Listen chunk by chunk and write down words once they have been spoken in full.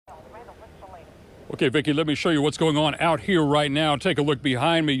Okay, Vicki, let me show you what's going on out here right now. Take a look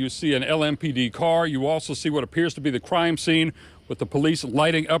behind me. You see an LMPD car. You also see what appears to be the crime scene with the police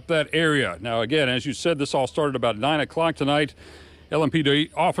lighting up that area. Now, again, as you said, this all started about 9 o'clock tonight.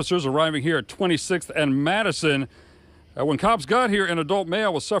 LMPD officers arriving here at 26th and Madison. When cops got here, an adult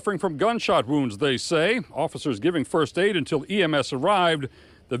male was suffering from gunshot wounds, they say. Officers giving first aid until EMS arrived.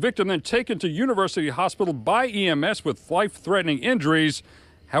 The victim then taken to University Hospital by EMS with life-threatening injuries.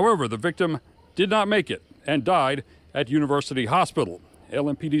 However, the victim did not make it and died at University Hospital.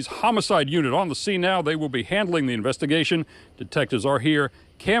 LMPD's homicide unit on the scene now. They will be handling the investigation. Detectives are here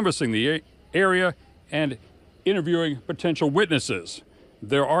canvassing the area and interviewing potential witnesses.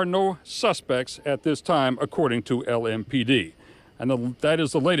 There are no suspects at this time, according to LMPD. And that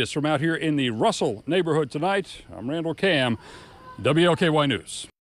is the latest from out here in the Russell neighborhood tonight. I'm Randall Cam, WLKY News.